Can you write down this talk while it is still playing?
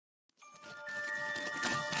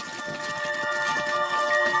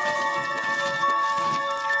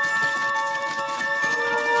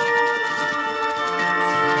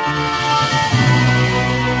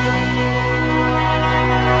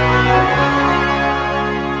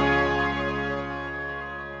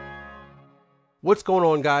What's going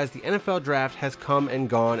on, guys? The NFL draft has come and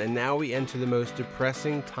gone, and now we enter the most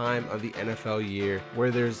depressing time of the NFL year,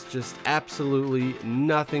 where there's just absolutely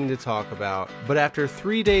nothing to talk about. But after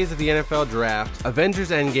 3 days of the NFL draft, Avengers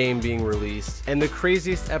Endgame being released, and the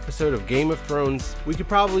craziest episode of Game of Thrones, we could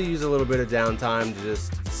probably use a little bit of downtime to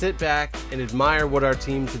just sit back and admire what our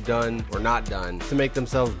teams have done or not done to make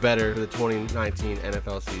themselves better for the 2019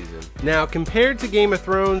 NFL season. Now, compared to Game of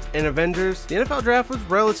Thrones and Avengers, the NFL draft was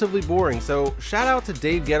relatively boring, so shout out to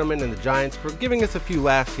Dave Gettleman and the Giants for giving us a few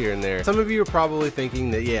laughs here and there. Some of you are probably thinking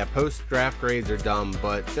that, yeah, post-draft grades are dumb,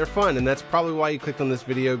 but they're fun, and that's probably why you clicked on this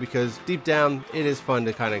video, because deep down, it is fun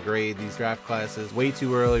to kind of grade these draft classes way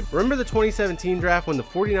too early. Remember the 2017 draft when the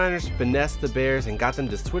 49ers finessed the Bears and got them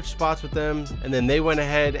to switch spots with them, and then they went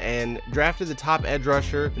ahead and drafted the top edge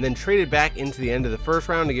rusher, and then traded back into the end of the first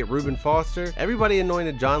round to get Reuben Foster? Everybody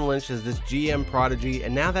anointed John Lynch as this GM prodigy,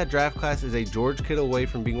 and now that draft class is a George Kittle away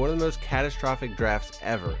from being one of the most catastrophic drafts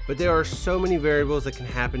ever. But there are so many variables that can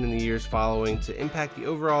happen in the years following to impact the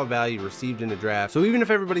overall value received in a draft. So even if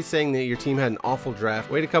everybody's saying that your team had an awful draft,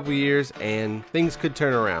 wait a couple years and things could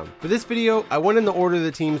turn around. For this video, I went in the order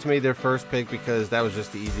the teams made their first pick because that was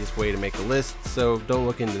just the easiest way to make a list, so don't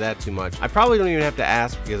look into that too much. I probably don't even have to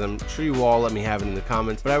ask because I'm sure you all let me have it in the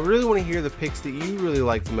comments, but I really want to hear the picks that you really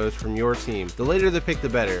like the most from your team. The later the pick, the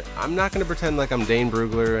better. I'm not going to pretend like I'm Dane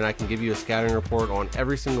Brugler and I can give you a scouting report on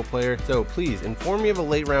every single player, so please inform me of a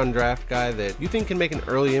late round draft guy that you think can make an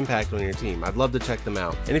early impact on your team. I'd love to check them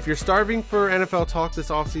out. And if you're starving for NFL talk this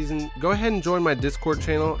offseason, go ahead and join my Discord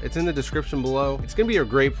channel. It's in the description below. It's going to be a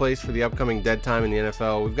great place for the upcoming dead time in the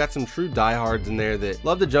NFL. We've got some true diehards in there that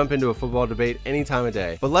love to jump into a football debate any time of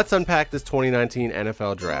day. But let's unpack this 2019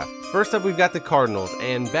 NFL draft. First up, we've got the Cardinals,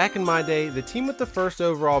 and back in my day, the team with the first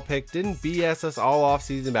overall pick didn't BS us all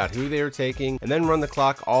offseason about who they were taking and then run the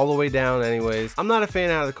clock all the way down anyways. I'm not a fan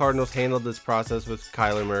of how the Cardinals handled this process with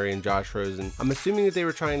Kyler Murray and Josh Rosen. I'm assuming that they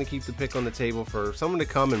were trying to keep the pick on the table for someone to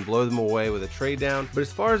come and blow them away with a trade down, but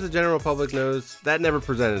as far as the general public knows, that never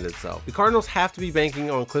presented itself. The Cardinals have to be banking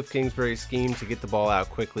on Cliff Kingsbury's scheme to get the ball out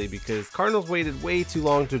quickly, because Cardinals waited way too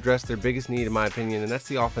long to address their biggest need, in my opinion, and that's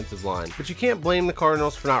the offensive line. But you can't blame the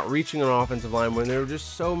Cardinals for not reaching an offensive line when there were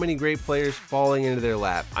just so many great players falling into their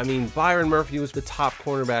lap. I mean, Byron Murphy was the top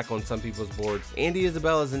cornerback on some people's boards. Andy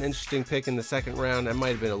Isabella is an interesting pick in the second round. That might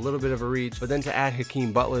have been a little bit of a reach, but then to add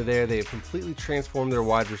Hakeem Butler there, they have completely transformed their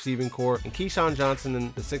wide receiving core, and Keyshawn Johnson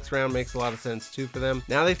in the 6th round makes a lot of sense too for them.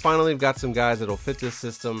 Now they finally have got some guys that'll fit this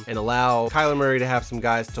system and allow Kyler Murray to have some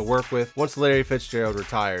guys to work with once Larry Fitzgerald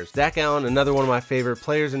retires. Zach Allen, another one of my favorite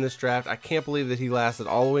players in this draft. I can't believe that he lasted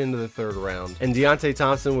all the way into the 3rd round. And Deontay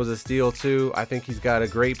Thompson was a steal too. I think he's got a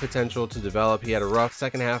great potential to develop. He had a rough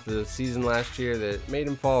second half of the season last year that made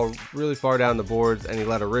him fall really far down the boards, and he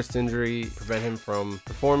let a wrist injury prevent him from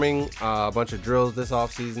performing a bunch of drills this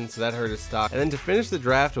offseason, so that hurt his stock. And then to finish the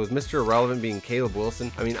draft with Mr. Irrelevant being Caleb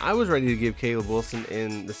Wilson, I mean, I was ready to give Caleb Wilson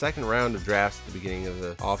in the 2nd round of drafts at the beginning of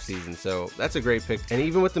the offseason, so that's a great pick. And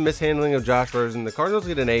even with the mishandling of Josh Rosen, the Cardinals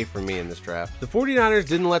get an A from me in this draft. The 49ers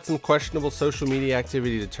didn't let some questionable social media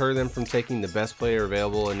activity deter them from taking the best player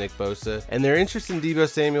available in Nick Bosa, and their interest in Deebo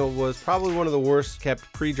Samuel was probably one of the worst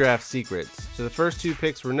kept pre-draft secrets, so the first 2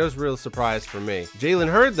 picks were no real surprise for me.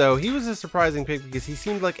 Jalen Hurd, though, he was a surprising pick because he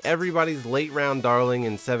seemed like everybody's late round darling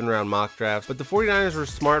in 7th-round mock drafts, but the 49ers were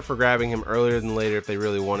smart for grabbing him earlier than later if they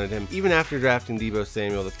really wanted him, even after drafting Deebo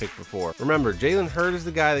Samuel the pick before. Remember, Jalen Hurd is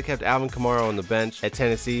the guy that kept Alvin Kamara on the bench at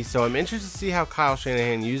Tennessee, so I'm interested to see how Kyle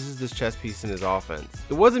Shanahan uses this chess piece in his offense.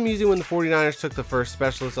 It was amusing when the 49ers took the first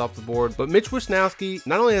specialist off the board, but Mitch Wisnowski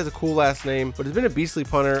not only has a cool last name, but has been a beastly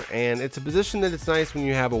punter, and it's a position that it's nice when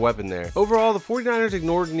you have a weapon there. Overall, the 49ers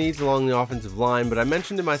ignored needs along the offensive line, but I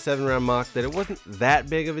mentioned in my 7th-round mock that it wasn't that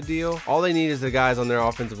big of a deal. All they need is the guys on their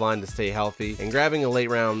offensive line to stay healthy, and grabbing a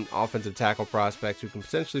late-round offensive tackle prospect who can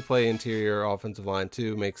potentially play interior offensive line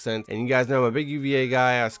too makes sense. And you guys know I'm a big UVA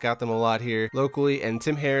guy. I scout them a lot here locally, and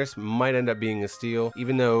Tim Harris might end up being a steal,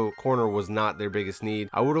 even though corner was not their biggest need.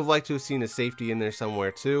 I would have liked to have seen a safety in there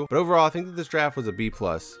somewhere too, but overall I think that this draft was a B+.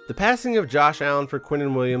 The passing of Josh Allen for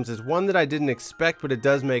Quinnen Williams is one that I didn't expect, but it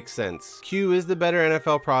does make sense. Q is the better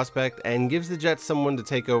NFL prospect and gives the Jets someone to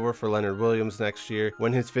take over for Leonard Williams next year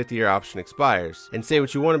when his 5th-year option expires. And say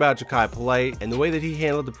what you want about Ja'Kai Polite and the way that he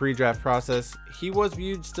handled the pre-draft process, he was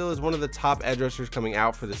viewed still as one of the top edge rushers coming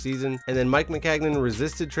out for the season, and then Mike McCagnon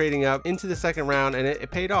resisted trading up into the 2nd round, and it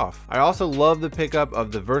paid off. I also love the pickup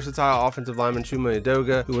of the versatile offensive lineman Chuma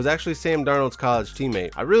Edoga, who was actually Sam Darnold's college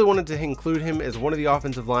teammate. I really wanted to include him as one of the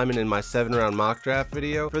offensive linemen in my 7th-round mock draft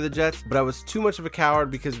video for the Jets, but I was too much of a coward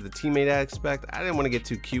because of the teammate aspect. I didn't want to get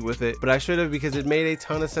too cute with it, but I should have, because it made a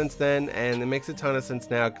ton of sense then, and it makes a ton of sense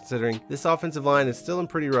now considering considering this offensive line is still in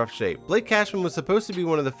pretty rough shape. Blake Cashman was supposed to be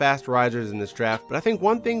one of the fast risers in this draft, but I think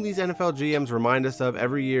one thing these NFL GMs remind us of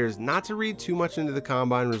every year is not to read too much into the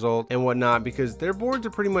combine result and whatnot, because their boards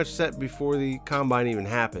are pretty much set before the combine even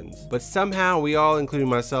happens. But somehow we all, including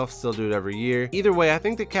myself, still do it every year. Either way, I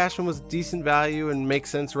think that Cashman was decent value and makes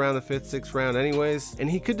sense around the 5th, 6th round anyways, and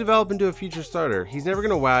he could develop into a future starter. He's never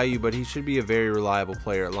going to wow you, but he should be a very reliable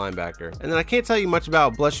player at linebacker. And then I can't tell you much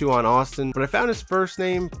about Blessuan Austin, but I found his first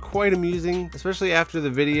name quite amusing, especially after the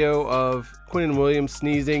video of Quinnen Williams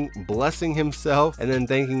sneezing, blessing himself, and then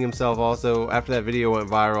thanking himself also. After that video went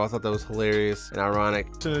viral, I thought that was hilarious and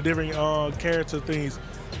ironic. To the different character things.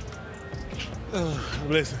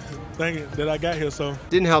 Listen, thank you that I got here. So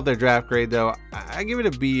didn't help their draft grade though. I give it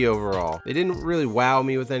a B overall. They didn't really wow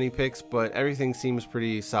me with any picks, but everything seems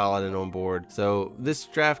pretty solid and on board. So this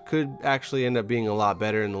draft could actually end up being a lot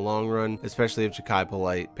better in the long run, especially if Ja'Kai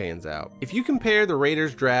Polite pans out. If you compare the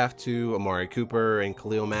Raiders draft to Amari Cooper and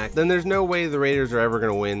Khalil Mack, then there's no way the Raiders are ever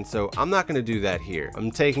going to win, so I'm not going to do that here. I'm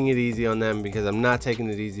taking it easy on them because I'm not taking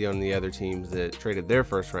it easy on the other teams that traded their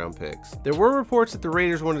first round picks. There were reports that the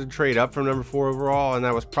Raiders wanted to trade up from number 4 overall, and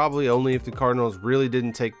that was probably only if the Cardinals really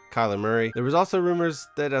didn't take Kyler Murray. There was also rumors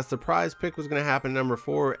that a surprise pick was going to happen at number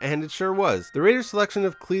 4, and it sure was. The Raiders selection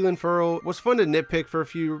of Clelin Ferrell was fun to nitpick for a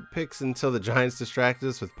few picks until the Giants distracted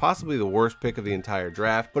us with possibly the worst pick of the entire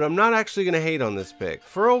draft, but I'm not actually going to hate on this pick.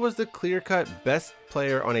 Ferrell was the clear-cut best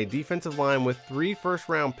player on a defensive line with 3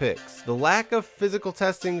 first-round picks. The lack of physical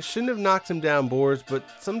testing shouldn't have knocked him down boards, but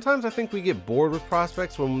sometimes I think we get bored with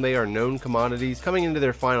prospects when they are known commodities coming into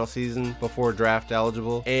their final season before draft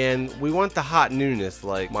eligible, and we want the hot newness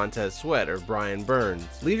like Montez Sweat or Brian Burns.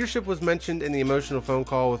 Leadership was mentioned in the emotional phone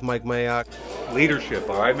call with Mike Mayock. Leadership,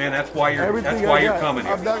 all right, man. That's why you're coming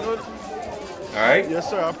here. I'm not gonna... All right? Yes,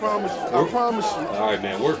 sir. I promise you. I promise you. All right,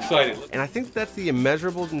 man. We're excited. And I think that's the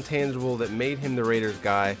immeasurable intangible that made him the Raiders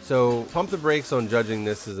guy, so pump the brakes on judging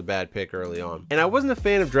this as a bad pick early on. And I wasn't a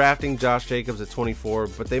fan of drafting Josh Jacobs at 24,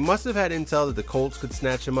 but they must have had intel that the Colts could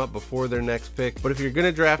snatch him up before their next pick. But if you're going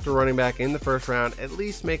to draft a running back in the first round, at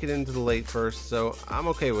least make it into the late first, so I'm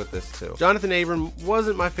okay with this too. Jonathan Abram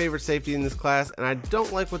wasn't my favorite safety in this class, and I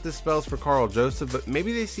don't like what this spells for Carl Joseph, but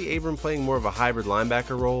maybe they see Abram playing more of a hybrid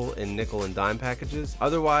linebacker role in nickel and dime packages.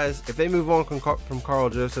 Otherwise, if they move on from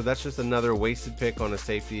Carl Joseph, that's just another wasted pick on a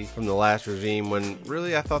safety from the last regime, when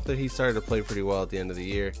really I thought that he started to play pretty well at the end of the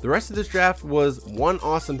year. The rest of this draft was one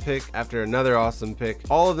awesome pick after another awesome pick,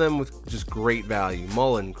 all of them with just great value.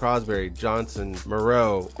 Mullen, Crosby, Johnson,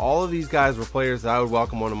 Moreau, all of these guys were players that I would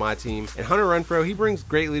welcome onto my team. And Hunter Renfrow, he brings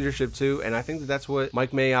great leadership too, and I think that that's what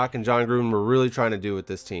Mike Mayock and John Gruden were really trying to do with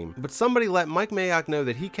this team. But somebody let Mike Mayock know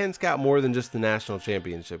that he can scout more than just the national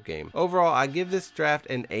championship game. Overall, I give this draft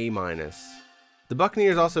an A-. The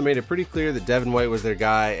Buccaneers also made it pretty clear that Devin White was their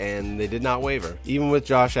guy, and they did not waver, even with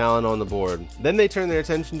Josh Allen on the board. Then they turned their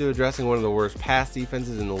attention to addressing one of the worst pass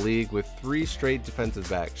defenses in the league with 3 straight defensive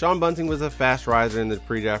backs. Sean Bunting was a fast riser in the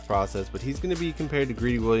pre-draft process, but he's going to be compared to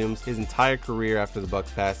Greedy Williams his entire career after the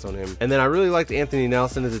Bucs passed on him. And then I really liked Anthony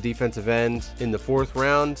Nelson as a defensive end in the 4th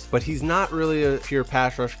round, but he's not really a pure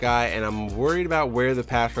pass rush guy, and I'm worried about where the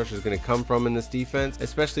pass rush is going to come from in this defense,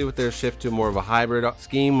 especially with their shift to more of a hybrid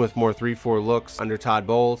scheme with more 3-4 looks under Todd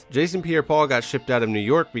Bowles. Jason Pierre-Paul got shipped out of New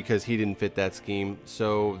York because he didn't fit that scheme,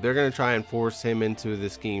 so they're going to try and force him into the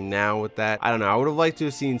scheme now with that. I don't know, I would have liked to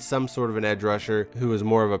have seen some sort of an edge rusher who was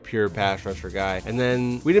more of a pure pass rusher guy. And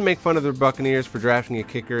then we didn't make fun of the Buccaneers for drafting a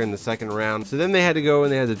kicker in the 2nd round, so then they had to go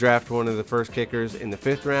and they had to draft one of the first kickers in the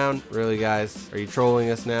 5th round. Really, guys? Are you trolling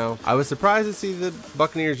us now? I was surprised to see the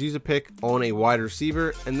Buccaneers use a pick on a wide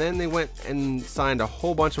receiver, and then they went and signed a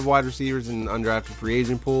whole bunch of wide receivers in the undrafted free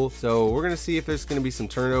agent pool, so we're going to see if there's going to be some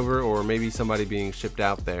turnover or maybe somebody being shipped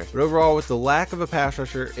out there. But overall, with the lack of a pass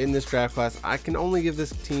rusher in this draft class, I can only give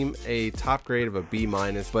this team a top grade of a B-.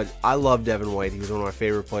 But I love Devin White. He was one of my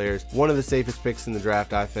favorite players, one of the safest picks in the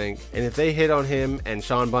draft, I think. And if they hit on him and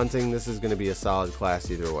Sean Bunting, this is going to be a solid class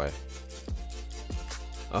either way.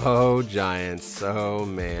 Oh, Giants. Oh,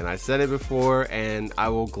 man. I said it before, and I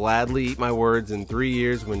will gladly eat my words in 3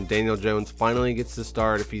 years when Daniel Jones finally gets to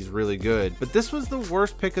start if he's really good. But this was the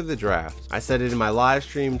worst pick of the draft. I said it in my live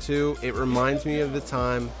stream, too. It reminds me of the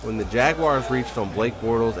time when the Jaguars reached on Blake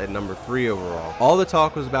Bortles at number 3 overall. All the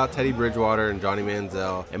talk was about Teddy Bridgewater and Johnny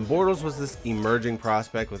Manziel, and Bortles was this emerging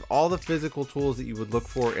prospect with all the physical tools that you would look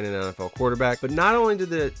for in an NFL quarterback. But not only did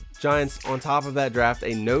the Giants, on top of that, draft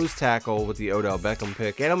a nose tackle with the Odell Beckham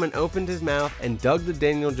pick, Gettleman opened his mouth and dug the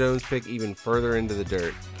Daniel Jones pick even further into the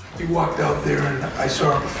dirt. He walked out there and I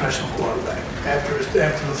saw a professional quarterback. After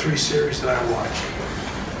the 3 series that I watched,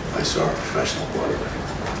 I saw a professional quarterback.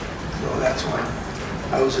 So that's when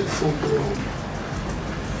I was in full bloom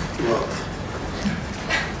love.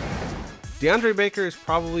 DeAndre Baker is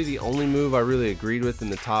probably the only move I really agreed with in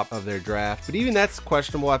the top of their draft, but even that's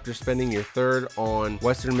questionable after spending your third on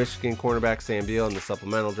Western Michigan cornerback Sam Beal in the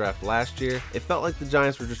supplemental draft last year. It felt like the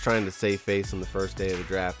Giants were just trying to save face on the first day of the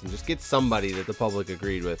draft and just get somebody that the public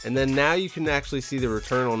agreed with. And then now you can actually see the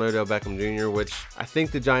return on Odell Beckham Jr., which I think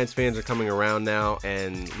the Giants fans are coming around now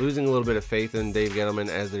and losing a little bit of faith in Dave Gettleman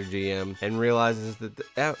as their GM and realizes that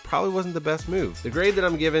that probably wasn't the best move. The grade that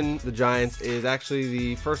I'm giving the Giants is actually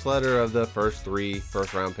the first letter of the first 3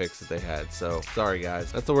 first-round picks that they had. So sorry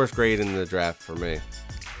guys, that's the worst grade in the draft for me.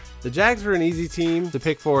 The Jags were an easy team to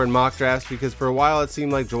pick for in mock drafts because for a while it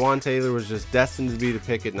seemed like Jawan Taylor was just destined to be the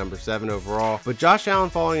pick at number 7 overall, but Josh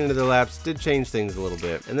Allen falling into their laps did change things a little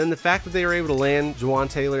bit. And then the fact that they were able to land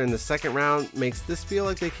Jawan Taylor in the 2nd round makes this feel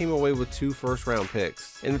like they came away with 2 first-round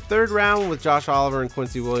picks. In the 3rd round with Josh Oliver and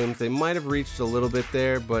Quincy Williams, they might have reached a little bit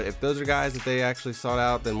there, but if those are guys that they actually sought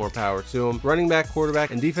out, then more power to them. Running back,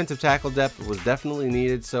 quarterback, and defensive tackle depth was definitely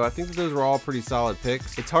needed, so I think that those were all pretty solid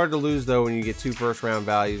picks. It's hard to lose though when you get 2 first-round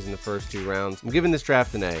values in the first 2 rounds. I'm giving this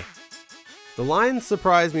draft an A. The Lions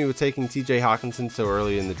surprised me with taking TJ Hawkinson so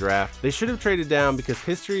early in the draft. They should have traded down because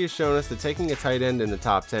history has shown us that taking a tight end in the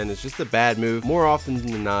top 10 is just a bad move more often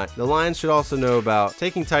than not. The Lions should also know about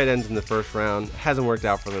taking tight ends in the first round. It hasn't worked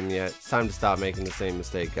out for them yet. It's time to stop making the same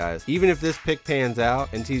mistake, guys. Even if this pick pans out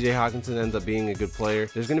and TJ Hawkinson ends up being a good player,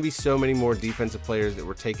 there's going to be so many more defensive players that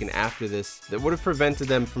were taken after this that would have prevented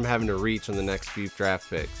them from having to reach on the next few draft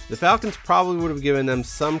picks. The Falcons probably would have given them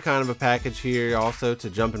some kind of a package here also to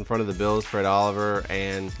jump in front of the Bills for Oliver,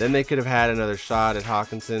 and then they could have had another shot at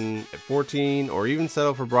Hawkinson at 14 or even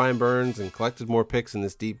settle for Brian Burns and collected more picks in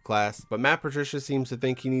this deep class. But Matt Patricia seems to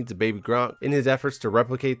think he needs a baby Gronk in his efforts to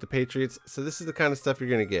replicate the Patriots, so this is the kind of stuff you're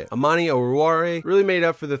going to get. Amani Oruwariye really made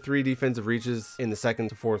up for the 3 defensive reaches in the 2nd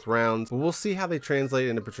to 4th rounds, but we'll see how they translate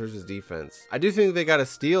into Patricia's defense. I do think they got a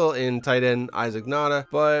steal in tight end Isaac Nada,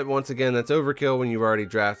 but once again that's overkill when you've already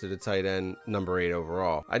drafted a tight end number 8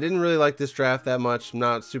 overall. I didn't really like this draft that much. I'm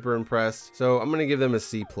not super impressed, so I'm going to give them a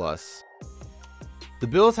C+. The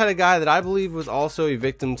Bills had a guy that I believe was also a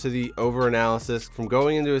victim to the over-analysis from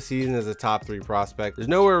going into a season as a top 3 prospect. There's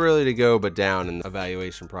nowhere really to go but down in the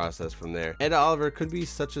evaluation process from there. Ed Oliver could be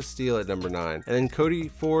such a steal at number 9. And then Cody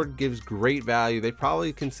Ford gives great value. They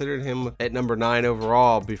probably considered him at number 9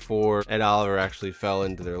 overall before Ed Oliver actually fell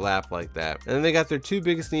into their lap like that. And then they got their 2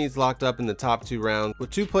 biggest needs locked up in the top 2 rounds with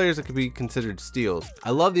 2 players that could be considered steals. I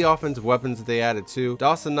love the offensive weapons that they added too.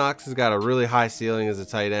 Dawson Knox has got a really high ceiling as a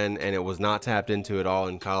tight end and it was not tapped into at all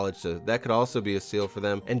in college, so that could also be a steal for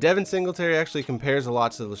them. And Devin Singletary actually compares a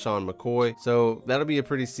lot to LaShawn McCoy, so that'll be a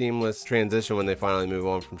pretty seamless transition when they finally move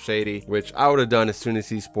on from Shady, which I would have done as soon as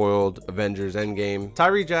he spoiled Avengers Endgame.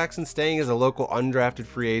 Tyree Jackson staying as a local undrafted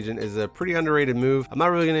free agent is a pretty underrated move. I'm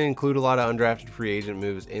not really going to include a lot of undrafted free agent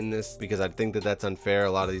moves in this because I think that that's unfair. A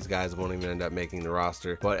lot of these guys won't even end up making the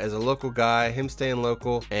roster, but as a local guy, him staying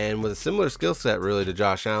local and with a similar skill set really to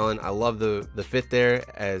Josh Allen, I love the fit there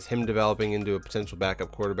as him developing into a potential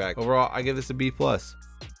backup quarterback. Overall, I give this a B+.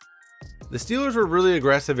 The Steelers were really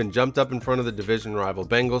aggressive and jumped up in front of the division rival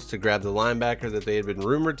Bengals to grab the linebacker that they had been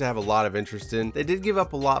rumored to have a lot of interest in. They did give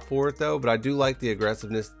up a lot for it though, but I do like the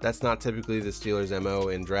aggressiveness. That's not typically the Steelers' MO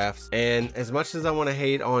in drafts. And as much as I want to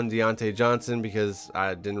hate on Deontay Johnson because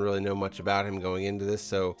I didn't really know much about him going into this,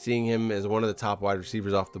 so seeing him as one of the top wide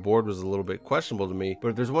receivers off the board was a little bit questionable to me.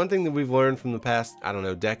 But if there's one thing that we've learned from the past, I don't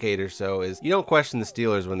know, decade or so, is you don't question the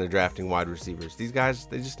Steelers when they're drafting wide receivers. These guys,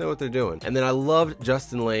 they just know what they're doing. And then I loved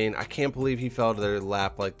Justin Lane. I can't believe he fell to their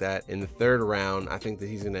lap like that in the 3rd round. I think that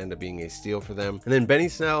he's going to end up being a steal for them. And then Benny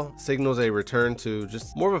Snell signals a return to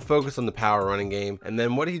just more of a focus on the power running game. And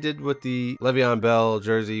then what he did with the Le'Veon Bell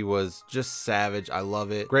jersey was just savage. I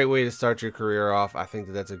love it. Great way to start your career off. I think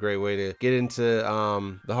that that's a great way to get into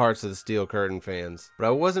the hearts of the Steel Curtain fans. But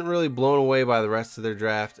I wasn't really blown away by the rest of their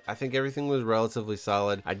draft. I think everything was relatively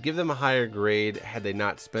solid. I'd give them a higher grade had they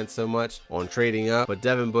not spent so much on trading up, but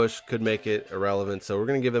Devin Bush could make it irrelevant, so we're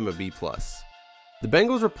going to give them a B+. The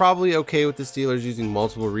Bengals were probably okay with the Steelers using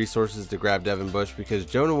multiple resources to grab Devin Bush because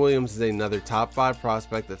Jonah Williams is another top 5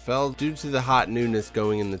 prospect that fell due to the hot newness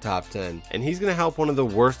going in the top 10. And he's going to help one of the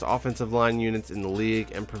worst offensive line units in the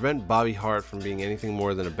league and prevent Bobby Hart from being anything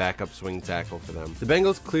more than a backup swing tackle for them. The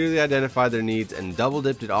Bengals clearly identified their needs and double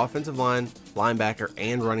dipped at offensive line, linebacker,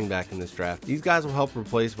 and running back in this draft. These guys will help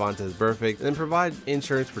replace Vontaze Burfict and provide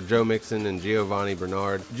insurance for Joe Mixon and Giovanni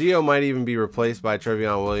Bernard. Gio might even be replaced by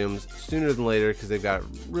Trevion Williams sooner than later because they've got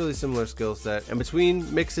really similar skill set. And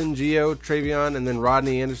between Mixon, Gio, Travion, and then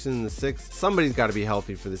Rodney Anderson in the 6th, somebody's got to be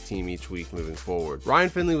healthy for this team each week moving forward. Ryan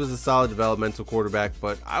Finley was a solid developmental quarterback,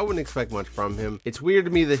 but I wouldn't expect much from him. It's weird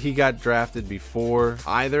to me that he got drafted before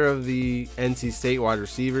either of the NC State wide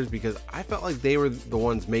receivers, because I felt like they were the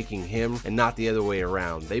ones making him and not the other way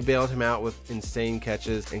around. They bailed him out with insane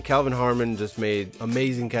catches, and Kelvin Harmon just made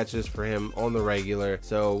amazing catches for him on the regular.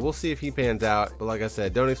 So we'll see if he pans out, but like I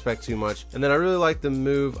said, don't expect too much. And then I really like the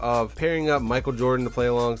move of pairing up Michael Jordan to play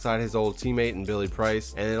alongside his old teammate in Billy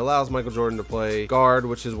Price, and it allows Michael Jordan to play guard,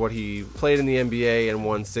 which is what he played in the NBA and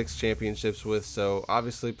won 6 championships with. So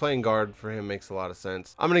obviously playing guard for him makes a lot of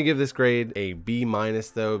sense. I'm gonna give this grade a B-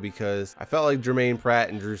 though, because I felt like Jermaine Pratt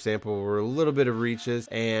and Drew Sample were a little bit of reaches,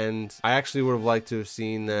 and I actually would have liked to have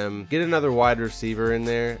seen them get another wide receiver in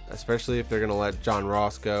there, especially if they're gonna let John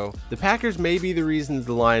Ross go. The Packers may be the reasons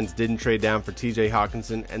the Lions didn't trade down for TJ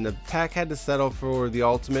Hawkinson, and the Pack had to settle for the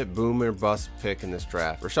ultimate boom or bust pick in this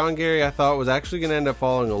draft. Rashawn Gary, I thought, was actually gonna end up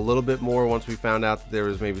falling a little bit more once we found out that there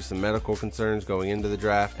was maybe some medical concerns going into the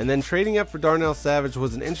draft, and then trading up for Darnell Savage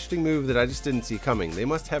was an interesting move that I just didn't see coming. They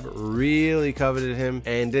must have really coveted him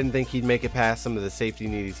and didn't think he'd make it past some of the safety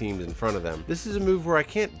needy teams in front of them. This is a move where I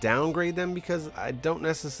can't downgrade them because I don't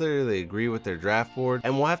necessarily agree with their draft board,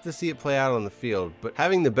 and we'll have to see it play out on the field, but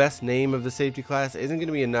having the best name of the safety class isn't going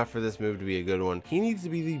to be enough for this move to be a good one. He needs to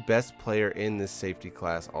be the best player in this safety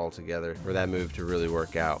class altogether for that move to really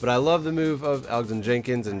work out. But I love the move of Elgton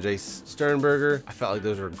Jenkins and Jace Sternberger. I felt like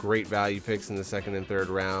those were great value picks in the 2nd and 3rd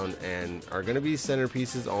round and are going to be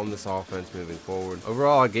centerpieces on this offense moving forward.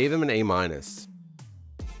 Overall, I gave them an A-.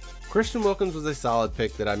 Christian Wilkins was a solid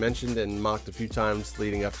pick that I mentioned and mocked a few times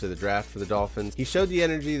leading up to the draft for the Dolphins. He showed the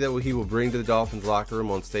energy that he will bring to the Dolphins locker room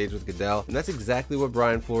on stage with Goodell, and that's exactly what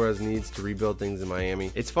Brian Flores needs to rebuild things in Miami.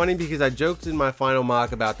 It's funny because I joked in my final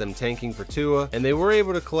mock about them tanking for Tua, and they were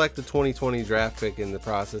able to collect the 2020 draft pick in the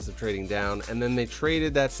process of trading down, and then they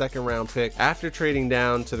traded that 2nd round pick after trading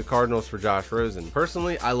down to the Cardinals for Josh Rosen.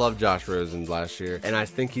 Personally, I loved Josh Rosen last year, and I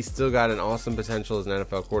think he's still got an awesome potential as an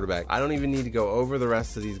NFL quarterback. I don't even need to go over the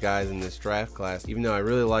rest of these guys in this draft class, even though I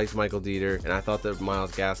really liked Michael Dieter and I thought that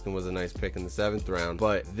Myles Gaskin was a nice pick in the 7th round.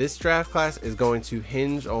 But this draft class is going to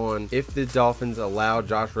hinge on if the Dolphins allow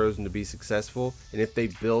Josh Rosen to be successful and if they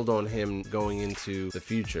build on him going into the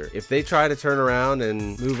future. If they try to turn around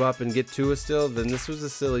and move up and get Tua still, then this was a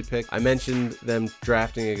silly pick. I mentioned them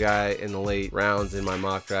drafting a guy in the late rounds in my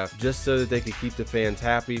mock draft just so that they could keep the fans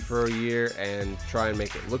happy for a year and try and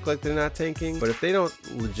make it look like they're not tanking. But if they don't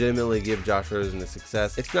legitimately give Josh Rosen the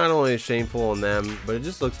success, it's not only a shameful on them, but it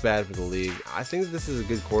just looks bad for the league. I think that this is a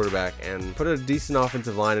good quarterback, and put a decent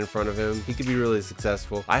offensive line in front of him, he could be really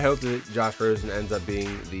successful. I hope that Josh Rosen ends up being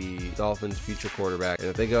the Dolphins' future quarterback, and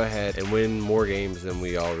if they go ahead and win more games than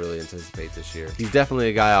we all really anticipate this year, he's definitely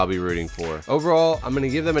a guy I'll be rooting for. Overall, I'm going to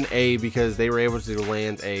give them an A because they were able to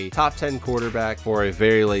land a top 10 quarterback for a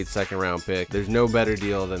very late 2nd round pick. There's no better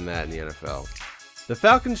deal than that in the NFL. The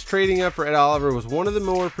Falcons trading up for Ed Oliver was one of the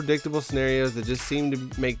more predictable scenarios that just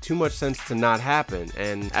seemed to make too much sense to not happen,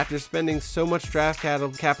 and after spending so much draft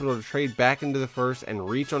capital to trade back into the 1st and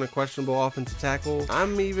reach on a questionable offensive tackle,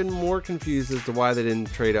 I'm even more confused as to why they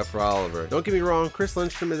didn't trade up for Oliver. Don't get me wrong, Chris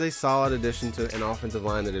Lindstrom is a solid addition to an offensive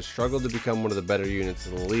line that has struggled to become one of the better units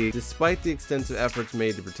in the league, despite the extensive efforts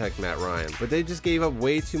made to protect Matt Ryan. But they just gave up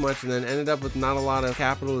way too much and then ended up with not a lot of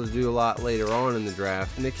capital to do a lot later on in the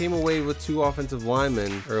draft, and they came away with 2 offensive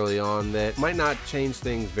linemen early on that might not change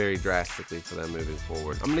things very drastically for them moving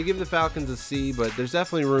forward. I'm going to give the Falcons a C, but there's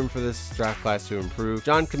definitely room for this draft class to improve.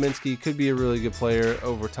 John Kaminsky could be a really good player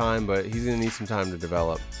over time, but he's going to need some time to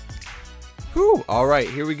develop. Whew. All right,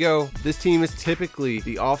 here we go. This team is typically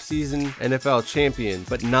the offseason NFL champions,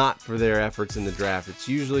 but not for their efforts in the draft. It's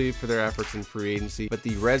usually for their efforts in free agency. But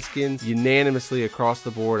the Redskins, unanimously across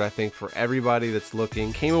the board, I think for everybody that's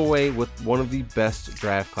looking, came away with one of the best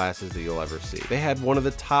draft classes that you'll ever see. They had one of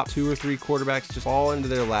the top 2 or 3 quarterbacks just fall into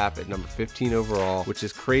their lap at number 15 overall, which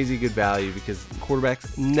is crazy good value because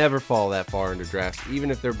quarterbacks never fall that far into drafts,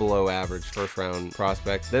 even if they're below average 1st round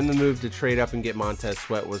prospects. Then the move to trade up and get Montez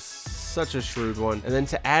Sweat was such a shrewd one. And then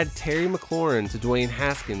to add Terry McLaurin to Dwayne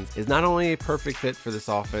Haskins is not only a perfect fit for this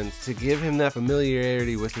offense, to give him that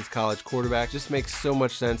familiarity with his college quarterback just makes so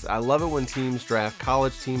much sense. I love it when teams draft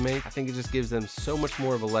college teammates. I think it just gives them so much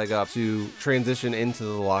more of a leg up to transition into the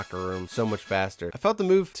locker room so much faster. I felt the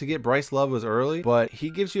move to get Bryce Love was early, but he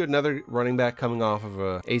gives you another running back coming off of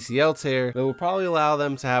a ACL tear that will probably allow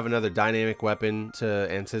them to have another dynamic weapon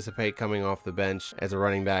to anticipate coming off the bench as a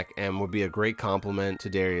running back and would be a great complement to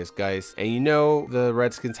Darius Geis. price. And you know the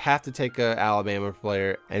Redskins have to take a Alabama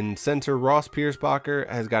player, and center Ross Piersbacher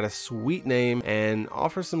has got a sweet name and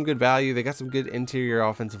offers some good value. They got some good interior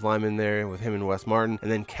offensive linemen there with him and Wes Martin.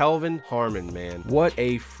 And then Kelvin Harmon, man, what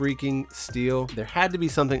a freaking steal. There had to be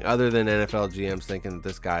something other than NFL GMs thinking that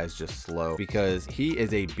this guy is just slow, because he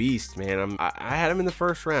is a beast, man. I had him in the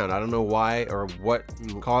first round. I don't know why or what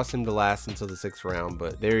caused him to last until the 6th round,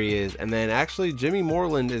 but there he is. And then actually Jimmy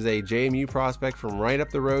Moreland is a JMU prospect from right up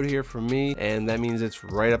the road here from me, and that means it's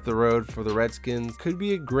right up the road for the Redskins. Could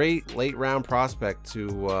be a great late round prospect to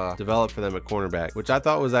develop for them at cornerback, which I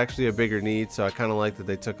thought was actually a bigger need. So I kind of like that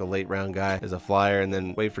they took a late round guy as a flyer and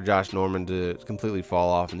then wait for Josh Norman to completely fall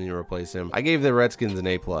off and then you replace him. I gave the Redskins an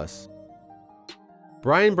A+.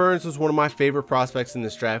 Brian Burns was one of my favorite prospects in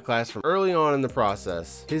this draft class from early on in the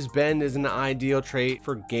process. His bend is an ideal trait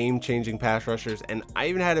for game-changing pass rushers, and I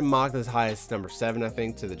even had him mocked as high as number 7, I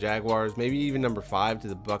think, to the Jaguars, maybe even number 5 to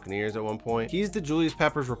the Buccaneers at one point. He's the Julius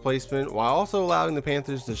Peppers replacement, while also allowing the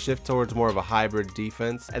Panthers to shift towards more of a hybrid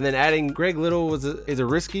defense. And then adding Greg Little is a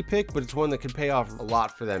risky pick, but it's one that could pay off a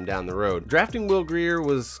lot for them down the road. Drafting Will Grier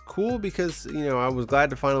was cool because, you know, I was glad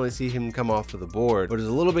to finally see him come off to the board, but it's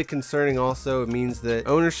a little bit concerning also. It means that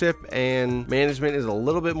ownership and management is a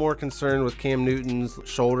little bit more concerned with Cam Newton's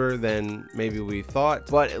shoulder than maybe we thought,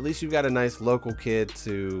 but at least you've got a nice local kid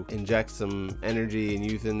to inject some energy and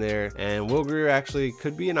youth in there. And Will Grier actually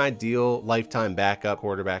could be an ideal lifetime backup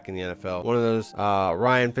quarterback in the NFL. One of those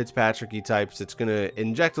Ryan Fitzpatrick-y types that's going to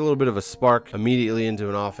inject a little bit of a spark immediately into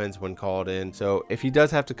an offense when called in. So if he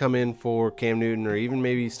does have to come in for Cam Newton, or even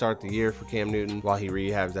maybe start the year for Cam Newton while he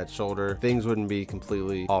rehabs that shoulder, things wouldn't be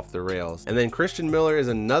completely off the rails. And then Christian Miller is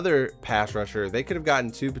another pass rusher. They could have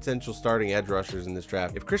gotten 2 potential starting edge rushers in this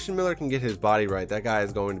draft. If Christian Miller can get his body right, that guy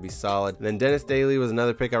is going to be solid. And then Dennis Daly was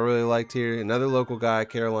another pick I really liked here. Another local guy,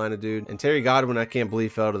 Carolina dude. And Terry Godwin, I can't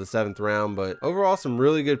believe fell to the 7th round, but overall some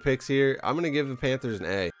really good picks here. I'm going to give the Panthers an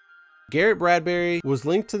A. Garrett Bradbury was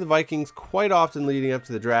linked to the Vikings quite often leading up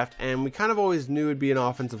to the draft, and we kind of always knew it'd be an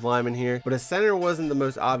offensive lineman here, but a center wasn't the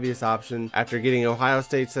most obvious option after getting Ohio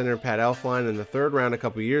State center Pat Elflein in the 3rd round a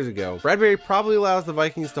couple years ago. Bradbury probably allows the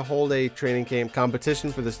Vikings to hold a training camp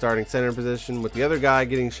competition for the starting center position, with the other guy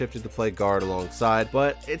getting shifted to play guard alongside,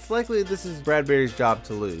 but it's likely this is Bradbury's job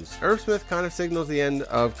to lose. Irv Smith kind of signals the end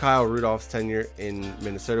of Kyle Rudolph's tenure in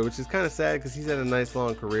Minnesota, which is kind of sad because he's had a nice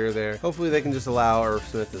long career there. Hopefully they can just allow Irv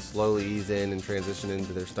Smith to slowly ease in and transition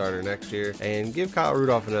into their starter next year and give Kyle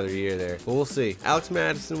Rudolph another year there, but we'll see. Alex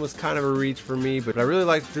Madison was kind of a reach for me, but I really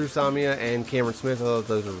liked Drew Samia and Cameron Smith. I thought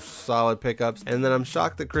those were solid pickups. And then I'm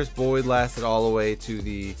shocked that Chris Boyd lasted all the way to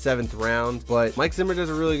the 7th round, but Mike Zimmer does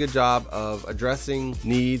a really good job of addressing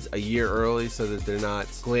needs a year early so that they're not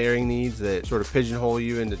glaring needs that sort of pigeonhole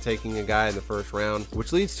you into taking a guy in the 1st round,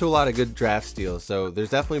 which leads to a lot of good draft steals. So there's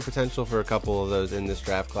definitely potential for a couple of those in this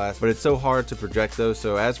draft class, but it's so hard to project those.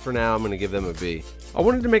 So as for now, I'm going to give them a B. I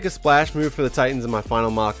wanted to make a splash move for the Titans in my final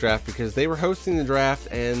mock draft because they were hosting the draft,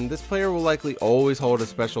 and this player will likely always hold a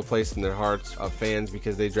special place in their hearts of fans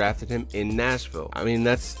because they drafted him in Nashville. I mean,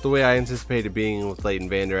 that's the way I anticipated being with Leighton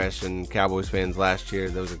Vander Esch and Cowboys fans last year.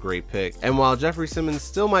 That was a great pick. And while Jeffrey Simmons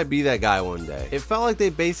still might be that guy one day, it felt like they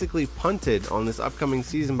basically punted on this upcoming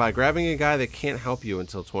season by grabbing a guy that can't help you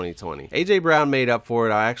until 2020. AJ Brown made up for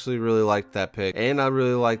it. I actually really liked that pick, and I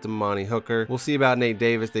really liked Amani Hooker. We'll see about Nate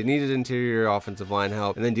Davis. They needed interior offensive line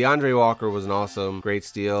help. And then DeAndre Walker was an awesome, great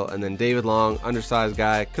steal. And then David Long, undersized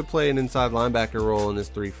guy, could play an inside linebacker role in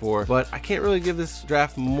this 3-4. But I can't really give this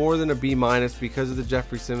draft more than a B- because of the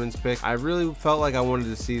Jeffrey Simmons pick. I really felt like I wanted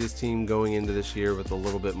to see this team going into this year with a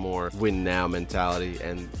little bit more win now mentality.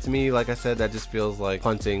 And to me, like I said, that just feels like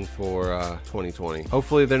punting for 2020.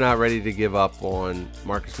 Hopefully they're not ready to give up on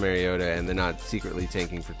Marcus Mariota and they're not secretly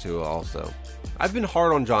tanking for Tua also. I've been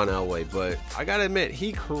hard on John Elway, but I gotta admit,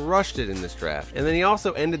 he crushed it in this draft. And then he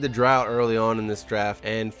also ended the drought early on in this draft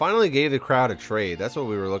and finally gave the crowd a trade. That's what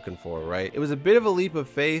we were looking for, right? It was a bit of a leap of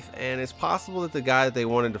faith, and it's possible that the guy that they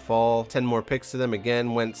wanted to fall 10 more picks to them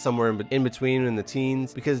again went somewhere in between in the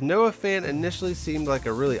teens, because Noah Fant initially seemed like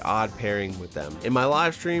a really odd pairing with them. In my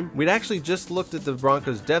live stream, we'd actually just looked at the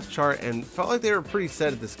Broncos depth chart and felt like they were pretty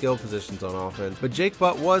set at the skill positions on offense, but Jake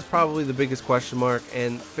Butt was probably the biggest question mark,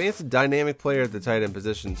 and Fant's a dynamic player at the tight end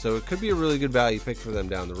position, so it could be a really good value pick for them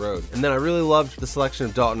down the the road. And then I really loved the selection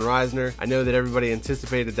of Dalton Reisner. I know that everybody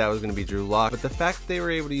anticipated that was going to be Drew Lock, but the fact that they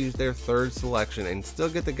were able to use their third selection and still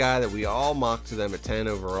get the guy that we all mocked to them at 10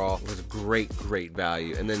 overall was a great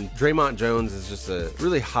value. And then Draymond Jones is just a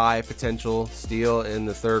really high potential steal in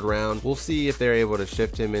the third round. We'll see if they're able to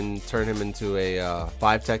shift him and turn him into a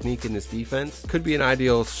 5 technique in this defense. Could be an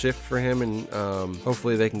ideal shift for him, and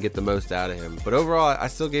hopefully they can get the most out of him. But overall, I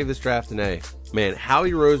still gave this draft an A. Man,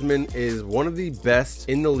 Howie Roseman is one of the best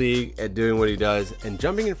in the league at doing what he does, and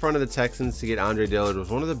jumping in front of the Texans to get Andre Dillard was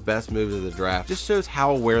one of the best moves of the draft. Just shows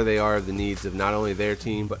how aware they are of the needs of not only their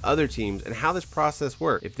team, but other teams, and how this process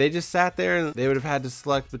works. If they just sat there and they would have had to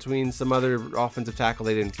select between some other offensive tackle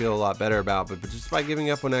they didn't feel a lot better about, but just by giving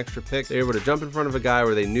up one extra pick, they were able to jump in front of a guy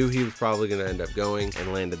where they knew he was probably going to end up going,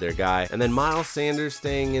 and landed their guy. And then Miles Sanders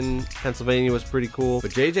staying in Pennsylvania was pretty cool,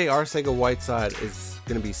 but JJ Arcega-Whiteside is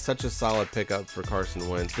going to be such a solid pickup for Carson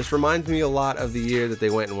Wentz. This reminds me a lot of the year that they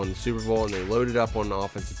went and won the Super Bowl and they loaded up on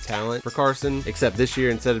offensive talent for Carson, except this year,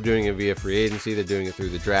 instead of doing it via free agency, they're doing it through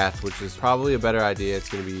the draft, which is probably a better idea. It's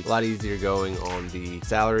going to be a lot easier going on the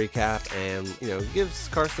salary cap, and gives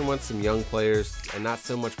Carson Wentz some young players and not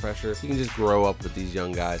so much pressure. He can just grow up with these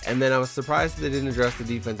young guys. And then I was surprised that they didn't address the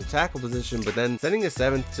defensive tackle position, but then sending a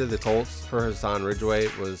 7th to the Colts for Hassan Ridgeway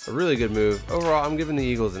was a really good move. Overall, I'm giving the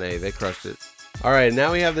Eagles an A. They crushed it. All right,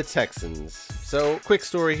 now we have the Texans. So, quick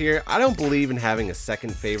story here. I don't believe in having a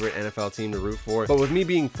second favorite NFL team to root for, but with me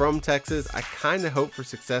being from Texas, I kind of hope for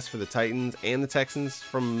success for the Titans and the Texans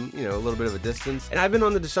from, a little bit of a distance. And I've been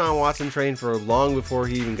on the Deshaun Watson train for long before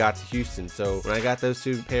he even got to Houston, so when I got those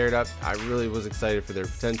two paired up, I really was excited for their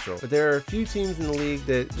potential. But there are a few teams in the league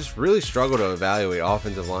that just really struggle to evaluate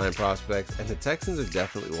offensive line prospects, and the Texans are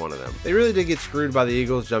definitely one of them. They really did get screwed by the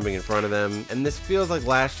Eagles jumping in front of them, and this feels like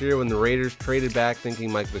last year when the Raiders traded back thinking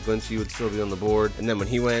Mike McGlinchey would still be on the board, and then when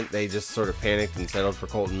he went, they just sort of panicked and settled for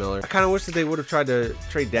Colton Miller. I kind of wish that they would have tried to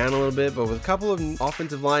trade down a little bit, but with a couple of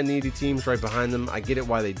offensive line needy teams right behind them, I get it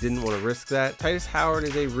why they didn't want to risk that. Titus Howard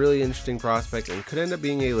is a really interesting prospect and could end up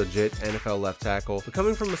being a legit NFL left tackle, but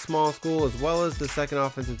coming from a small school, as well as the second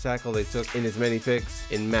offensive tackle they took in as many picks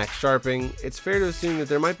in Max Sharping, it's fair to assume that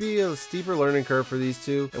there might be a steeper learning curve for these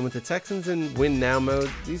two, and with the Texans in win now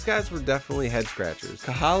mode, these guys were definitely head scratchers.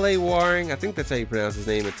 Kahale Waring, I think that's how you pronounce his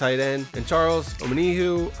name, at tight end, and Charles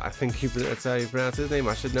Omenihu, I think that's how you pronounce his name.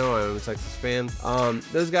 I should know, I'm a Texas fan.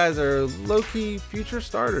 Those guys are low-key future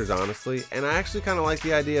starters, honestly, and I actually kind of like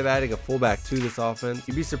the idea of adding a fullback to this offense.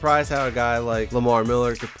 You'd be surprised how a guy like Lamar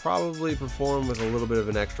Miller could probably perform with a little bit of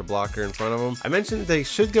an extra blocker in front of him. I mentioned that they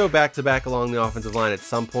should go back-to-back along the offensive line at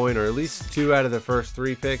some point, or at least 2 out of the first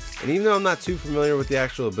 3 picks, and even though I'm not too familiar with the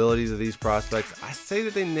actual abilities of these prospects, I say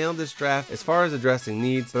that they nailed this draft as far as addressing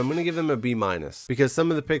needs, but I'm going to give them a B-, because some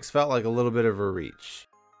of the picks felt like a little bit of a reach.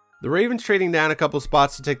 The Ravens trading down a couple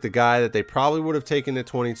spots to take the guy that they probably would have taken at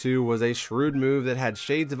 22 was a shrewd move that had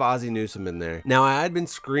shades of Ozzie Newsome in there. Now, I had been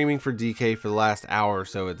screaming for DK for the last hour or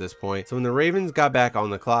so at this point, so when the Ravens got back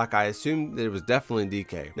on the clock, I assumed that it was definitely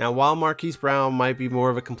DK. Now, while Marquise Brown might be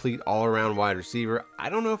more of a complete all-around wide receiver,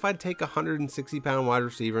 I don't know if I'd take a 160-pound wide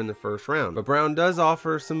receiver in the first round, but Brown does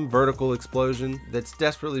offer some vertical explosion that's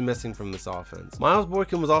desperately missing from this offense. Miles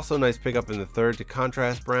Boykin was also a nice pickup in the third to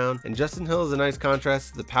contrast Brown, and Justin Hill is a nice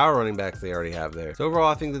contrast to the power running backs they already have there. So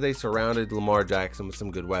overall, I think that they surrounded Lamar Jackson with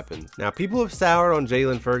some good weapons. Now, people have soured on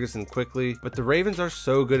Jalen Ferguson quickly, but the Ravens are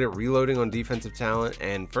so good at reloading on defensive talent,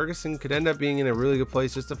 and Ferguson could end up being in a really good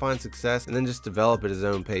place just to find success and then just develop at his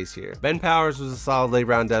own pace here. Ben Powers was a solid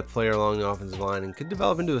late-round depth player along the offensive line and could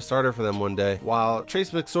develop into a starter for them one day, while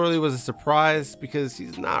Trace McSorley was a surprise because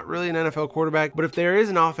he's not really an NFL quarterback, but if there is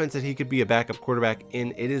an offense that he could be a backup quarterback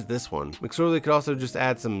in, it is this one. McSorley could also just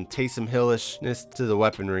add some Taysom Hillishness to the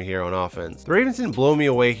weaponry here on offense. The Ravens didn't blow me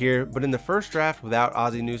away here, but in the first draft without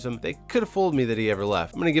Ozzie Newsome, they could have fooled me that he ever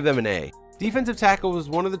left. I'm going to give them an A. Defensive tackle was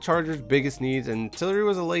one of the Chargers' biggest needs, and Tillery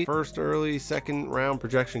was a late first, early second round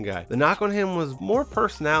projection guy. The knock on him was more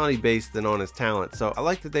personality based than on his talent, so I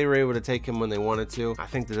like that they were able to take him when they wanted to. I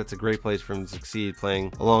think that that's a great place for him to succeed,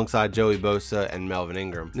 playing alongside Joey Bosa and Melvin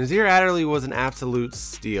Ingram. Nazir Adderley was an absolute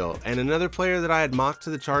steal, and another player that I had mocked to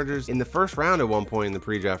the Chargers in the first round at one point in the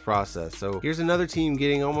pre-draft process. So here's another team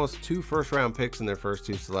getting almost 2 first-round picks in their first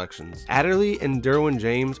 2 selections. Adderley and Derwin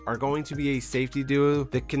James are going to be a safety duo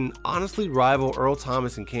that can honestly rival Earl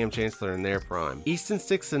Thomas and Cam Chancellor in their prime. Easton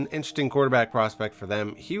Stick's an interesting quarterback prospect for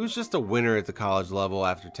them. He was just a winner at the college level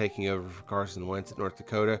after taking over for Carson Wentz at North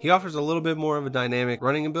Dakota. He offers a little bit more of a dynamic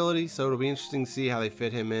running ability, so it'll be interesting to see how they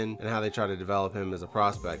fit him in and how they try to develop him as a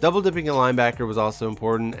prospect. Double dipping a linebacker was also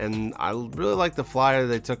important, and I really like the flyer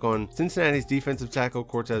they took on Cincinnati's defensive tackle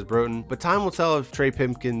Cortez Broughton, but time will tell if Trey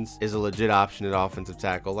Pipkins is a legit option at offensive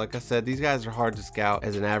tackle. Like I said, these guys are hard to scout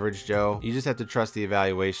as an average Joe. You just have to trust the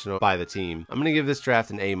evaluation by the team. I'm going to give this draft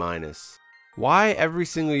an A-. Why every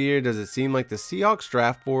single year does it seem like the Seahawks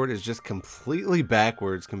draft board is just completely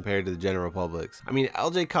backwards compared to the general public's? I mean,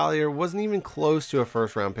 LJ Collier wasn't even close to a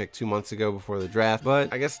first round pick 2 months ago before the draft,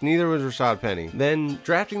 but I guess neither was Rashad Penny. Then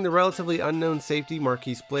drafting the relatively unknown safety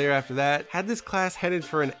Marquise Blair after that had this class headed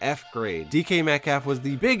for an F grade. DK Metcalf was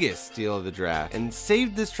the biggest steal of the draft and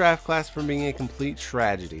saved this draft class from being a complete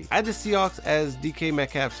tragedy. I had the Seahawks as DK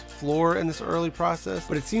Metcalf's floor in this early process,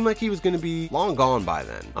 but it seemed like he was going to be long gone by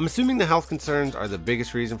then. I'm assuming the health concerns are the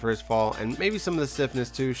biggest reason for his fall, and maybe some of the stiffness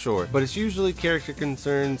too, sure, but it's usually character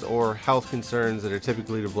concerns or health concerns that are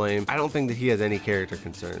typically to blame. I don't think that he has any character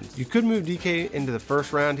concerns. You could move DK into the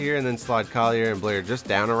first round here and then slide Collier and Blair just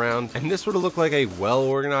down a round, and this would have looked like a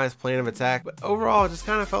well-organized plan of attack, but overall it just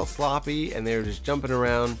kind of felt sloppy and they were just jumping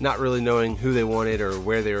around, not really knowing who they wanted or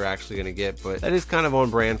where they were actually going to get. But that is kind of on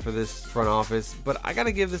brand for this front office. But I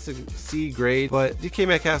gotta give this a C grade. But DK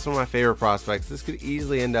Metcalf's one of my favorite prospects. This could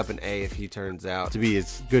easily end up an A if he turns out to be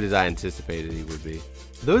as good as I anticipated he would be.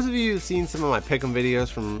 Those of you who've seen some of my pick'em videos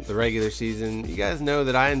from the regular season, you guys know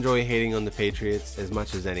that I enjoy hating on the Patriots as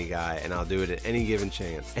much as any guy, and I'll do it at any given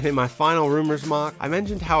chance. And in my final rumors mock, I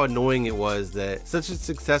mentioned how annoying it was that such a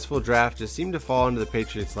successful draft just seemed to fall into the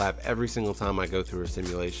Patriots' lap every single time I go through a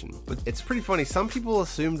simulation. But it's pretty funny, some people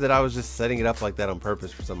assumed that I was just setting it up like that on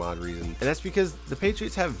purpose for some odd reason. And that's because the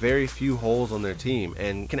Patriots have very few holes on their team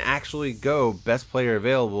and can actually go best player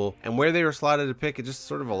available, and where they were slotted to pick, it just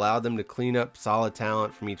sort of allowed them to clean up solid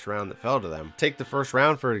talent from each round that fell to them. Take the first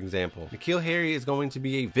round for example. N'Keal Harry is going to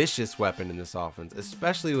be a vicious weapon in this offense,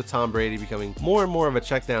 especially with Tom Brady becoming more and more of a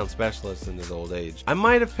check down specialist in his old age. I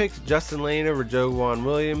might have picked Justin Lane over Joejuan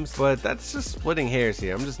Williams, but that's just splitting hairs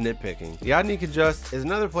here. I'm just nitpicking. Yadni Kajust is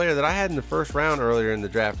another player that I had in the first round earlier in the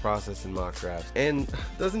draft process in mock drafts. And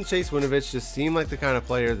doesn't Chase Winovich just seem like the kind of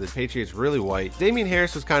player the Patriots really white? Damian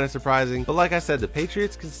Harris was kind of surprising, but like I said, the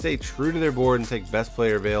Patriots can stay true to their board and take best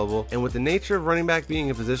player available, and with the nature of running back being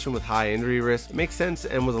a position with high injury risk, it makes sense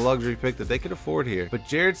and was a luxury pick that they could afford here. But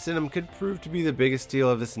Jared Stidham could prove to be the biggest steal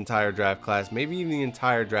of this entire draft class, maybe even the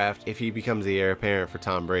entire draft if he becomes the heir apparent for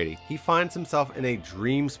Tom Brady. He finds himself in a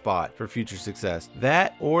dream spot for future success.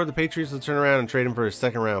 That, or the Patriots will turn around and trade him for a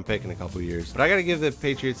second round pick in a couple years. But I gotta give the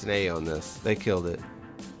Patriots an A on this. They killed it.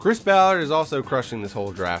 Chris Ballard is also crushing this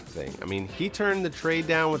whole draft thing. I mean, he turned the trade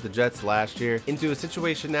down with the Jets last year into a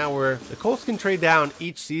situation now where the Colts can trade down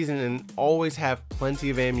each season and always have plenty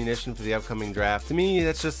of ammunition for the upcoming draft. To me,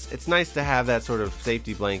 that's just, it's nice to have that sort of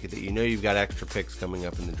safety blanket that you know you've got extra picks coming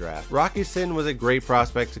up in the draft. Rocky Sin was a great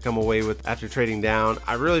prospect to come away with after trading down.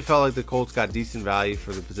 I really felt like the Colts got decent value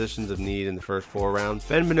for the positions of need in the first 4 rounds.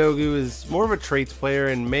 Ben Benogu is more of a traits player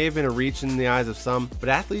and may have been a reach in the eyes of some, but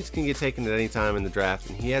athletes can get taken at any time in the draft,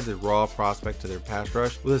 and he has a raw prospect to their pass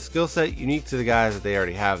rush with a skill set unique to the guys that they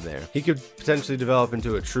already have there. He could potentially develop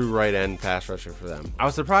into a true right end pass rusher for them. I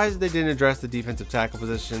was surprised they didn't address the defensive tackle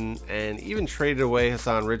position and even traded away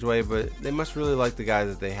Hassan Ridgeway, but they must really like the guys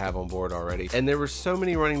that they have on board already. And there were so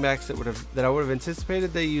many running backs that I would have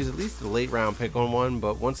anticipated they use at least a late round pick on one,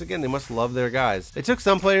 but once again, they must love their guys. They took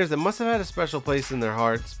some players that must have had a special place in their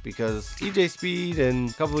hearts, because EJ Speed and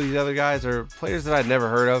a couple of these other guys are players that I'd never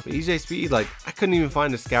heard of. But EJ Speed, like, I couldn't even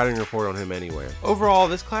find a scouting report on him anywhere. Overall,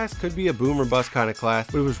 this class could be a boom or bust kind of class,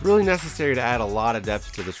 but it was really necessary to add a lot of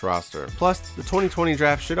depth to this roster. Plus, the 2020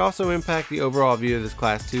 draft should also impact the overall view of this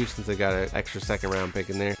class too, since they got an extra second round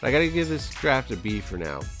pick in there. But I gotta give this draft a B for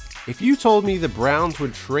now. If you told me the Browns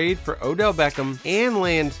would trade for Odell Beckham and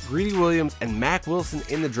land Greedy Williams and Mack Wilson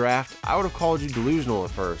in the draft, I would have called you delusional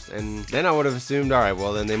at first, and then I would have assumed, alright,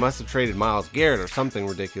 well then they must have traded Myles Garrett or something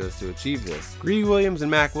ridiculous to achieve this. Greedy Williams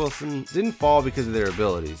and Mack Wilson didn't fall because of their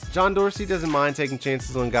abilities. John Dorsey doesn't mind taking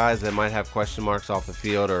chances on guys that might have question marks off the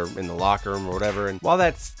field or in the locker room or whatever, and while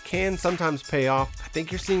that can sometimes pay off, I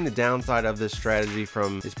think you're seeing the downside of this strategy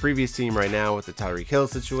from his previous team right now with the Tyreek Hill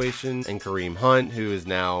situation and Kareem Hunt, who is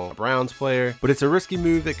now a Browns player, but it's a risky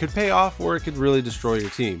move that could pay off or it could really destroy your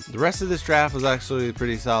team. The rest of this draft was actually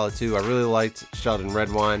pretty solid too. I really liked Sheldon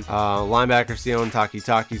Redwine. Linebacker Sion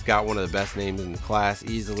Taki's got one of the best names in the class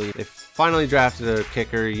easily. They finally drafted a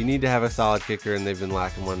kicker. You need to have a solid kicker, and they've been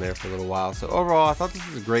lacking one there for a little while. So overall, I thought this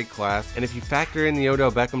was a great class, and if you factor in the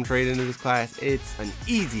Odell Beckham trade into this class, it's an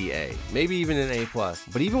easy A, maybe even an A+.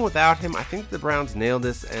 But even without him, I think the Browns nailed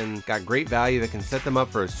this and got great value that can set them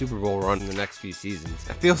up for a Super Bowl run in the next few seasons.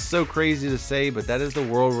 It feels so crazy to say, but that is the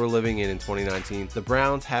world we're living in 2019. The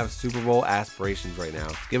Browns have Super Bowl aspirations right now.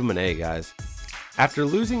 Let's give them an A, guys. After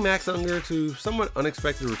losing Max Unger to somewhat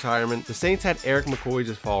unexpected retirement, the Saints had Eric McCoy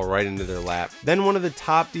just fall right into their lap. Then one of the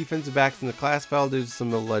top defensive backs in the class fell due to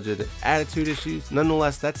some alleged attitude issues.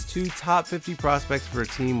 Nonetheless, that's 2 top 50 prospects for a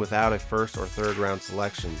team without a first or third round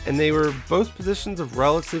selection. And they were both positions of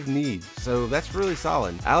relative need, so that's really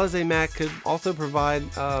solid. Alize Mack could also provide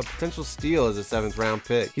a potential steal as a 7th round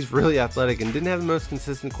pick. He's really athletic and didn't have the most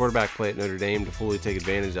consistent quarterback play at Notre Dame to fully take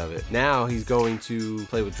advantage of it. Now he's going to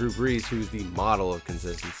play with Drew Brees, who's the model of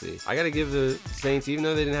consistency. I gotta give the Saints, even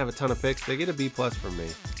though they didn't have a ton of picks, they get a B+ from me.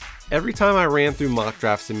 Every time I ran through mock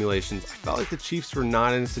draft simulations, I felt like the Chiefs were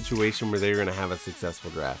not in a situation where they were going to have a successful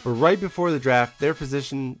draft. But right before the draft, their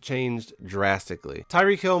position changed drastically.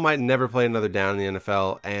 Tyreek Hill might never play another down in the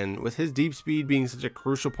NFL, and with his deep speed being such a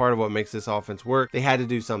crucial part of what makes this offense work, they had to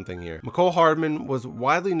do something here. Mecole Hardman was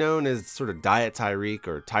widely known as sort of Diet Tyreek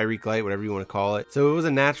or Tyreek Light, whatever you want to call it, so it was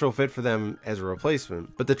a natural fit for them as a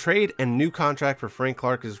replacement. But the trade and new contract for Frank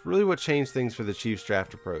Clark is really what changed things for the Chiefs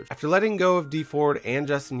draft approach. After letting go of Dee Ford and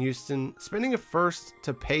Justin Houston, spending a first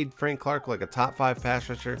to pay Frank Clark like a top 5 pass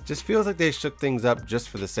rusher just feels like they shook things up just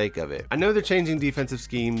for the sake of it. I know they're changing defensive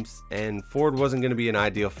schemes, and Ford wasn't going to be an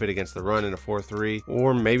ideal fit against the run in a 4-3,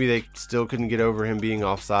 or maybe they still couldn't get over him being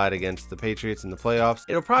offside against the Patriots in the playoffs.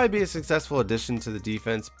 It'll probably be a successful addition to the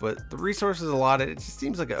defense, but the resources allotted, it just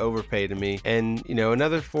seems like an overpay to me. And, you know,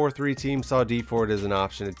 another 4-3 team saw Dee Ford as an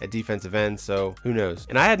option at defensive end, so who knows.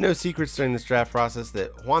 And I had no secrets during this draft process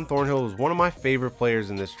that Juan Thornhill was one of my favorite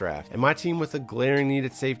players in this draft. And my team with a glaring need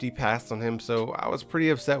at safety passed on him, so I was pretty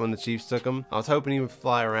upset when the Chiefs took him. I was hoping he would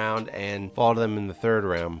fly around and fall to them in the 3rd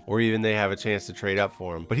round, or even they have a chance to trade up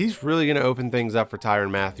for him. But he's really going to open things up for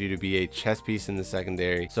Tyrann Mathieu to be a chess piece in the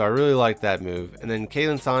secondary, so I really like that move. And then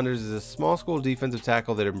Kalen Saunders is a small school defensive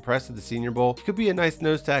tackle that impressed at the Senior Bowl. He could be a nice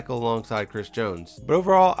nose tackle alongside Chris Jones. But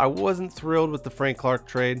overall, I wasn't thrilled with the Frank Clark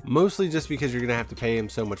trade, mostly just because you're going to have to pay him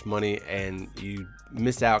so much money and you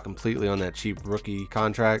miss out completely on that cheap rookie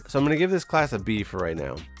contract. So I'm going to give this class a B for right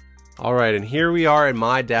now. Alright, and here we are at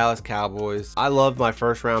my Dallas Cowboys. I loved my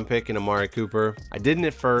 1st round pick in Amari Cooper. I didn't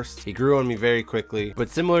at first. He grew on me very quickly. But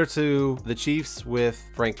similar to the Chiefs with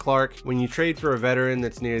Frank Clark, when you trade for a veteran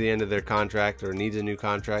that's near the end of their contract or needs a new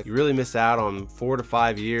contract, you really miss out on 4 to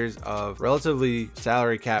 5 years of relatively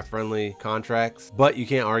salary cap friendly contracts. But you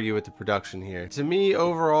can't argue with the production here. To me,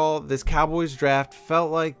 overall, this Cowboys draft felt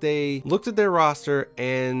like they looked at their roster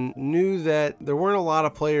and knew that there weren't a lot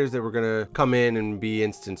of players that were going to come in and be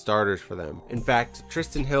instant starters for them. In fact,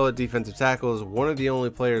 Tristan Hill at defensive tackle is one of the only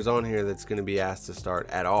players on here that's going to be asked to start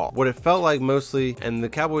at all. What it felt like mostly, and the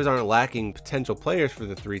Cowboys aren't lacking potential players for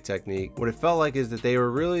the 3 technique, what it felt like is that they were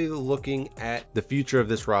really looking at the future of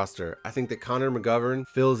this roster. I think that Connor McGovern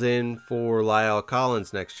fills in for La'el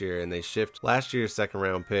Collins next year, and they shift last year's 2nd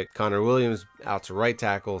round pick Connor Williams out to right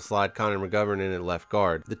tackle, slide Connor McGovern in at left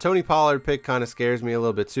guard. The Tony Pollard pick kind of scares me a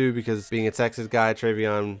little bit too, because being a Texas guy,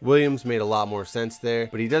 Travion Williams made a lot more sense there,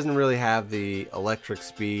 but he doesn't really have the electric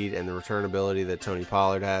speed and the return ability that Tony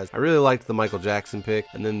Pollard has. I really liked the Michael Jackson pick,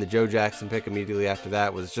 and then the Joe Jackson pick immediately after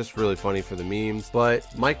that was just really funny for the memes. But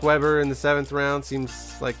Mike Weber in the 7th round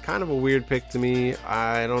seems like kind of a weird pick to me.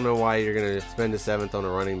 I don't know why you're going to spend a 7th on a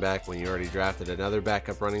running back when you already drafted another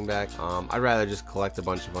backup running back. I'd rather just collect a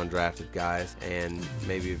bunch of undrafted guys and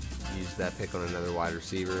maybe use that pick on another wide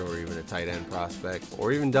receiver or even a tight end prospect,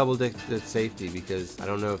 or even double dip at safety, because I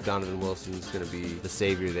don't know if Donovan Wilson is going to be the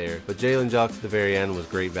savior there. But Jalen Jelks at the very end was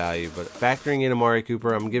great value. But factoring in Amari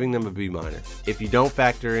Cooper, I'm giving them a B-. If you don't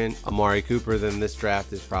factor in Amari Cooper, then this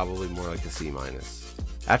draft is probably more like a C-.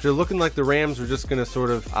 After looking like the Rams were just going to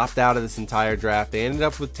sort of opt out of this entire draft, they ended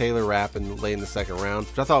up with Taylor Rapp late in the 2nd round,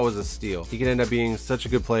 which I thought was a steal. He could end up being such a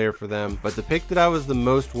good player for them. But the pick that I was the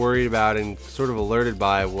most worried about and sort of alerted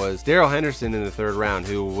by was Darrell Henderson in the 3rd round,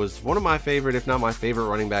 who was one of my favorite, if not my favorite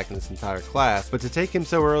running back in this entire class. But to take him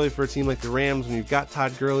so early for a team like the Rams when you've got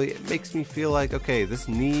Todd Gurley, it makes me feel like, okay, this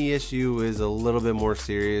knee issue is a little bit more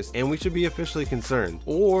serious and we should be officially concerned.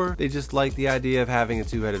 Or they just like the idea of having a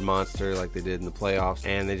 2-headed monster like they did in the playoffs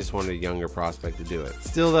and they just wanted a younger prospect to do it.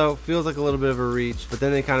 Still though, feels like a little bit of a reach, but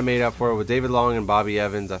then they kind of made up for it with David Long and Bobby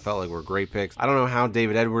Evans. I felt like were great picks. I don't know how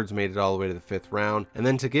David Edwards made it all the way to the 5th round, and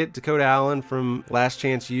then to get Dakota Allen from Last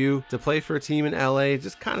Chance U to play for a team in LA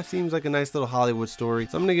just kind of seems like a nice little Hollywood story.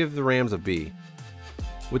 So I'm gonna give the Rams a B.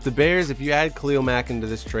 With the Bears, if you add Khalil Mack into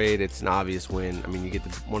this trade, it's an obvious win. I mean, you get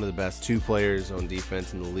one of the best 2 players on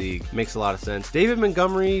defense in the league. Makes a lot of sense. David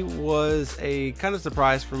Montgomery was a kind of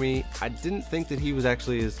surprise for me. I didn't think that he was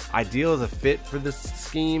actually as ideal as a fit for this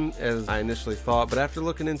scheme as I initially thought, but after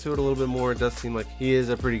looking into it a little bit more, it does seem like he is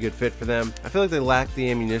a pretty good fit for them. I feel like they lacked the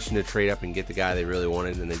ammunition to trade up and get the guy they really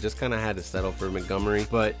wanted, and they just kind of had to settle for Montgomery,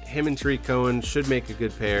 but him and Tariq Cohen should make a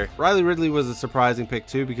good pair. Riley Ridley was a surprising pick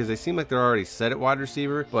too, because they seem like they're already set at wide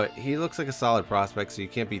receiver, but he looks like a solid prospect, so you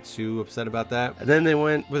can't be too upset about that. And then they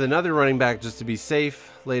went with another running back just to be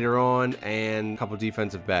safe later on, and a couple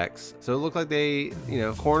defensive backs. So it looked like they,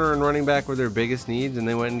 corner and running back were their biggest needs, and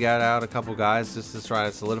they went and got out a couple guys just to try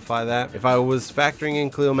to solidify that. If I was factoring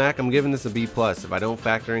in Khalil Mack, I'm giving this a B+. If I don't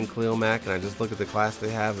factor in Khalil Mack and I just look at the class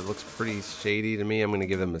they have, it looks pretty shady to me. I'm going to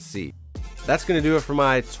give them a C. That's going to do it for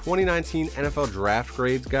my 2019 NFL draft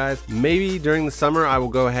grades, guys. Maybe during the summer I will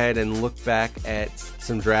go ahead and look back at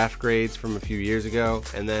some draft grades from a few years ago,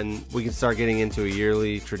 and then we can start getting into a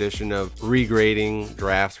yearly tradition of regrading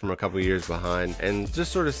drafts from a couple years behind and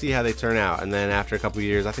just sort of see how they turn out. And then after a couple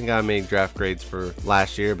years, I think I made draft grades for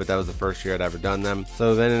last year, but that was the first year I'd ever done them.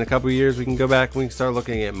 So then in a couple years we can go back and we can start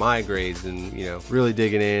looking at my grades and really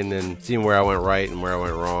digging in and seeing where I went right and where I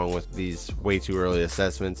went wrong with these way too early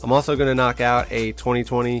assessments. I'm also going to knock out a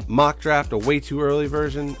 2020 mock draft, a way too early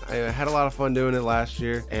version. I had a lot of fun doing it last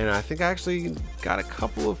year, and I think I actually got a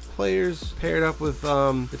couple of players paired up with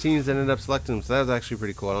the teams that ended up selecting them, so that was actually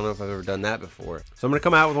pretty cool. I don't know if I've ever done that before. So I'm going to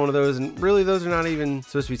come out with one of those, and really those are not even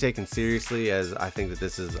supposed to be taken seriously, as I think that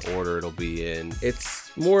this is the order it'll be in.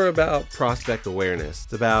 It's more about prospect awareness.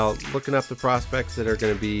 It's about looking up the prospects that are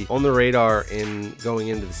going to be on the radar in going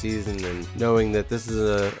into the season, and knowing that this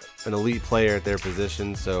is an elite player at their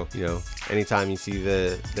position. So anytime you see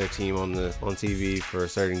their team on TV for a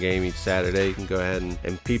certain game each Saturday, you can go ahead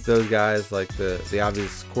and peep those guys, like the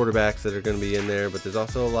obvious quarterbacks that are going to be in there. But there's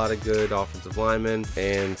also a lot of good offensive linemen,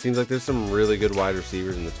 and it seems like there's some really good wide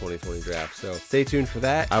receivers in the 2020 draft. So stay tuned for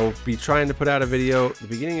that. I will be trying to put out a video at the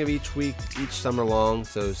beginning of each week, each summer long.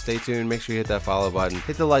 So stay tuned. Make sure you hit that follow button.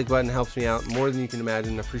 Hit the like button. It helps me out more than you can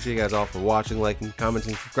imagine. I appreciate you guys all for watching, liking,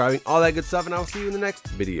 commenting, subscribing, all that good stuff, and I'll see you in the next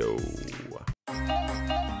video.